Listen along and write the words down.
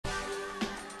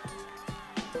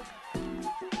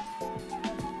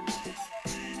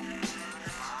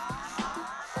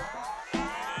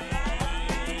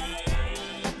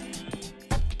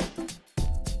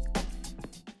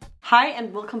Hi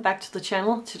and welcome back to the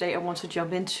channel. Today I want to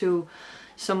jump into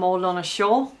some more Lorna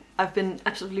Shore. I've been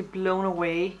absolutely blown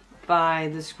away by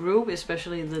this group,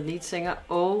 especially the lead singer.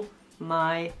 Oh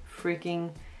my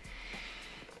freaking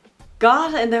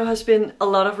god. And there has been a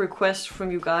lot of requests from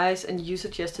you guys and you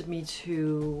suggested me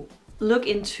to look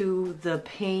into the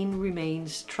PARIN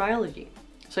Remains trilogy.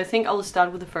 So I think I will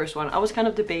start with the first one. I was kind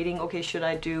of debating, okay, should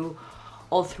I do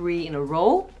all three in a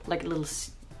row, like a little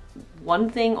one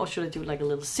thing, or should I do like a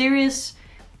little series?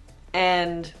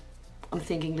 And I'm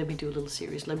thinking, let me do a little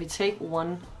series. Let me take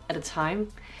one at a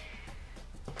time,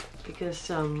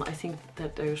 because I think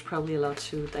that there's probably a lot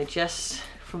to digest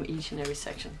from each and every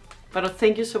section. But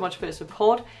thank you so much for your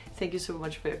support. Thank you so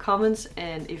much for your comments.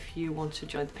 And if you want to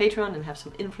join the Patreon and have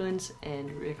some influence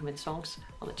and recommend songs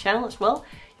on the channel as well,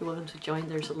 you're welcome to join.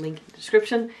 There's a link in the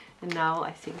description. And now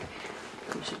I think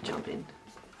we should jump in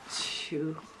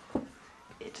to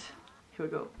it. Here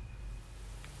we go.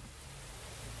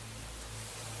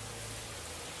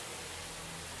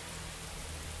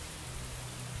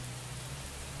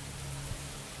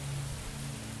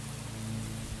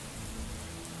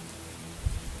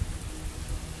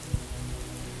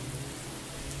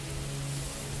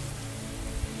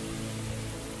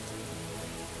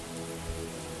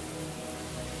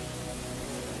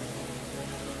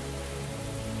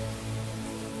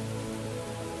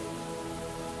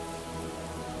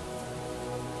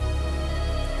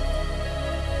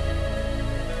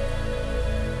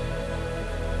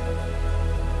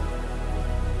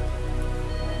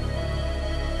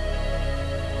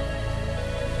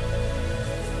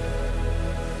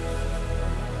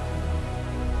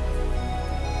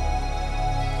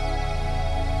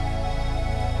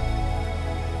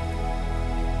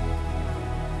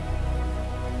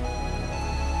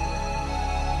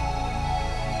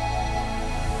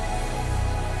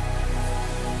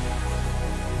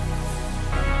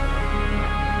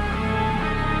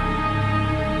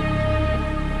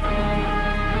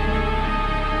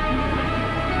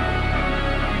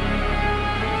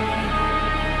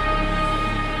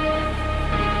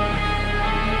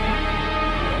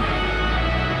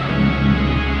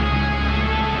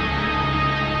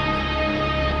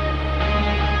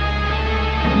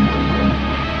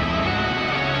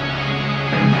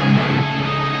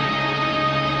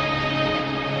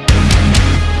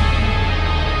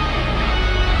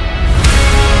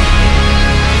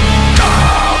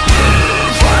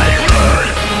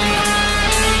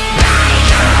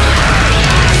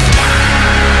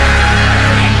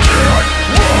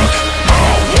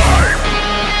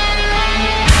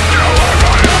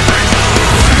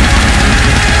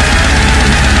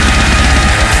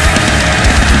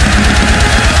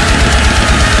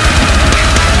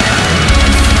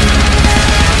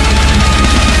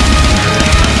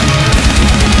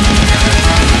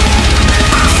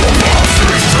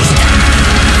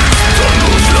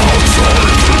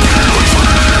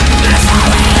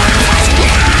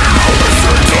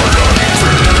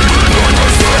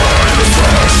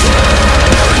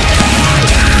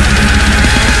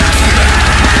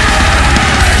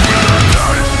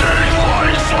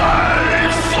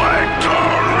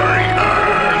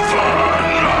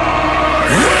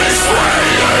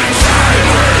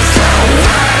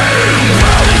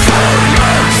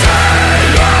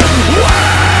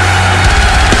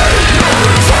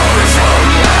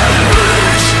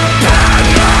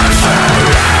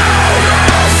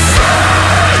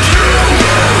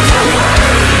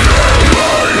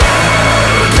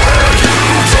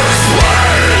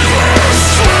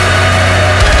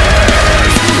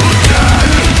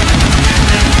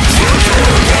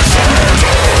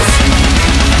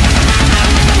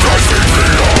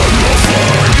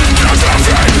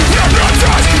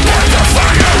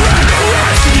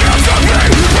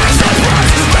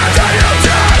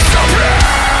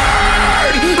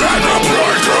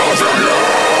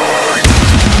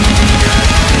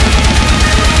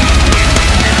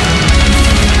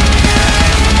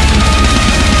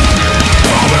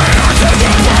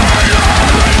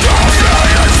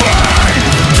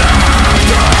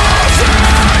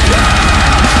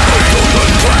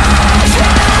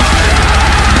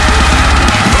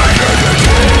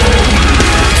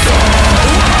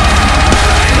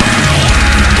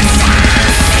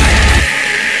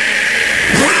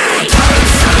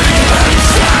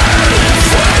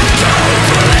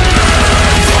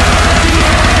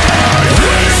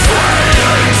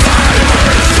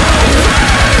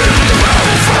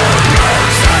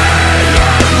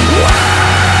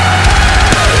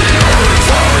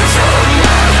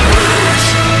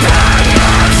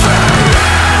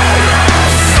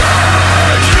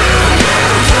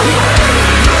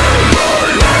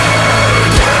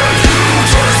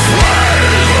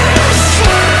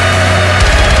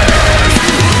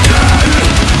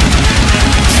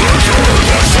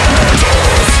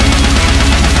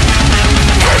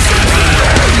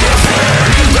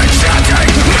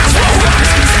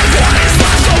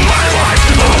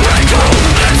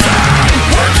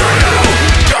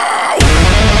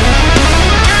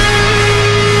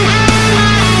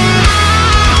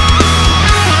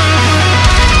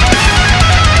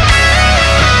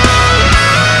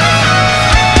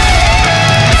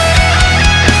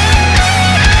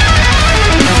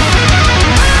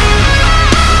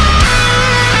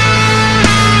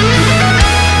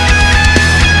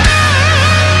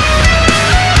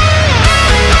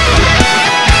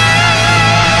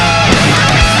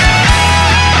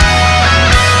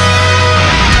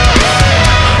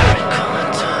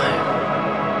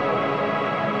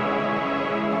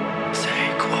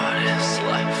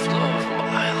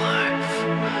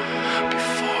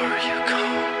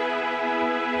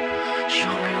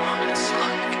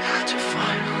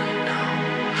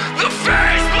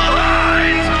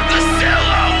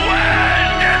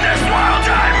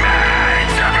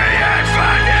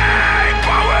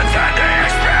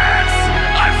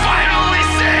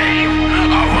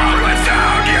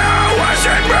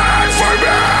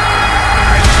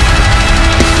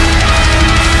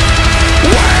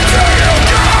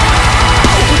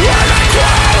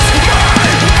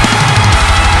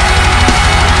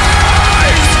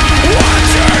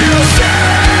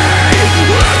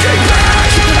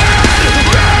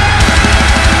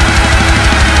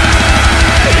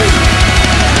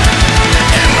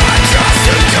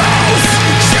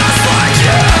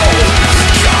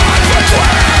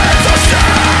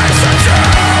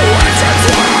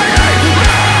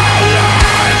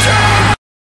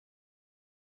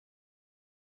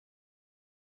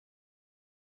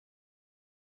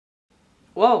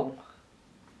 Whoa.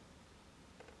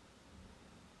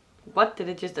 What? Did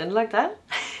it just end like that?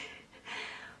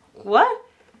 What?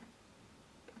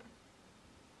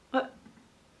 What?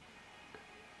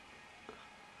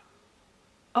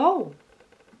 Oh.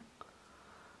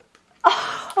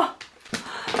 Oh.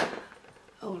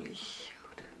 Holy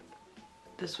shoot.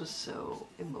 This was so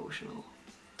emotional.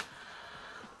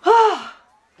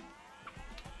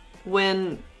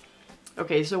 When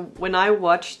I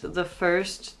watched the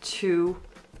first 2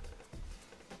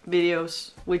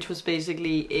 videos, which was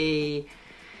basically a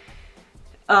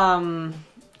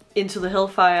Into the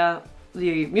Hellfire,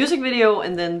 the music video,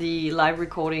 and then the live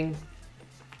recording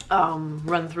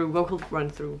vocal run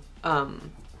through,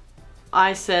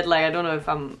 I said, like, I don't know if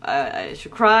I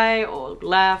should cry or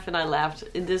laugh, and I laughed.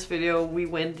 In this video we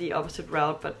went the opposite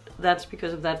route, but that's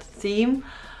because of that theme.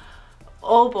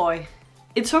 Oh boy.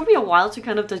 It took me a while to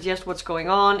kind of digest what's going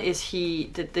on.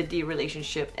 Did the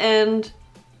relationship end?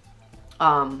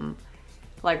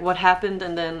 Like, what happened?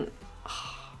 And then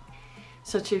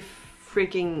such a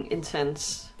freaking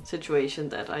intense situation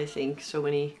that I think so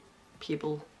many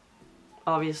people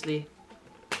obviously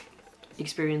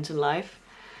experience in life.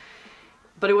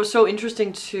 But it was so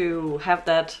interesting to have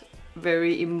that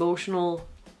very emotional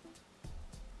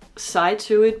side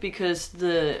to it, because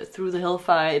through the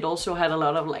Hellfire it also had a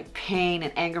lot of like pain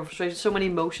and anger, frustration, so many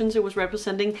emotions it was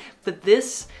representing. But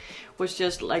this was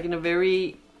just like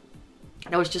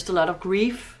there was just a lot of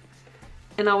grief,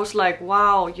 and I was like,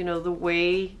 wow, you know, the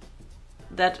way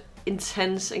that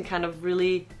intense and kind of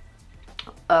really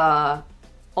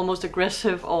almost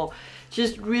aggressive, or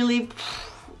just really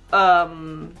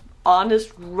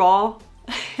honest, raw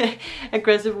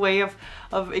aggressive way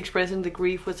of expressing the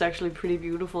grief was actually pretty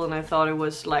beautiful. And I thought it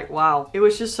was like, wow, it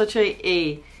was just such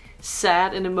a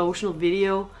sad and emotional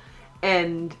video.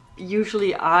 And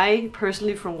usually I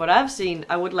personally, from what I've seen,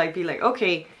 I would like be like,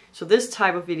 okay, so this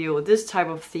type of video, this type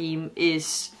of theme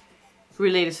is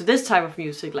related to this type of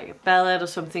music, like a ballad or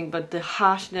something, but the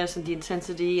harshness and the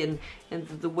intensity and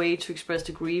the way to express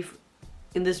the grief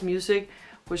in this music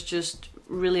was just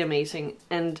really amazing.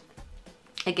 And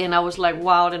again, I was like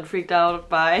wowed and freaked out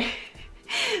by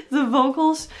the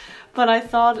vocals, but I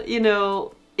thought, you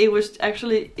know, it was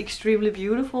actually extremely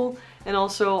beautiful. And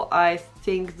also I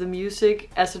think the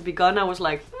music, as it begun, I was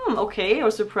like, okay, I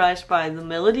was surprised by the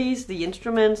melodies, the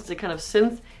instruments, the kind of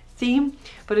synth theme,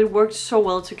 but it worked so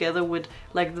well together with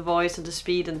like the voice and the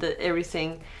speed and the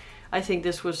everything. I think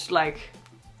this was like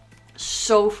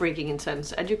so freaking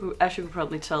intense, as you could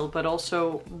probably tell, but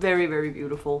also very, very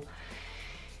beautiful.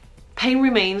 Pain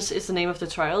Remains is the name of the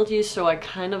trilogy, so I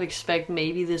kind of expect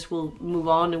maybe this will move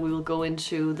on and we will go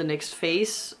into the next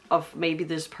phase of maybe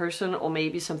this person or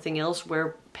maybe something else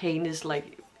where pain is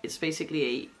like, it's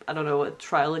basically I don't know, a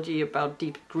trilogy about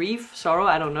deep grief, sorrow,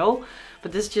 I don't know.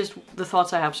 But this is just the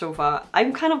thoughts I have so far.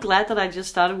 I'm kind of glad that I just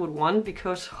started with one,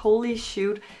 because holy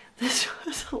shoot, this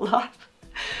was a lot.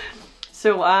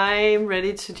 So I'm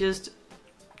ready to just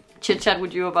chit chat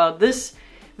with you about this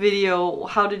video.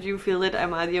 How did you feel it?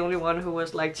 Am I the only one who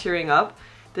was like tearing up?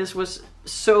 This was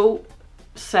so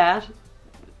sad,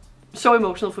 so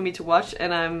emotional for me to watch,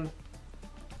 and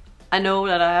I know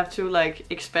that I have to like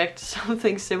expect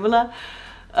something similar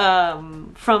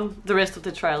from the rest of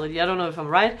the trilogy. I don't know if I'm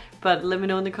right, but let me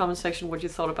know in the comment section what you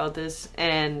thought about this,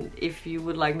 and if you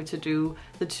would like me to do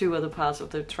the 2 other parts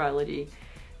of the trilogy.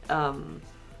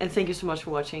 And thank you so much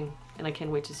for watching, and I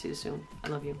can't wait to see you soon. I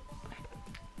love you.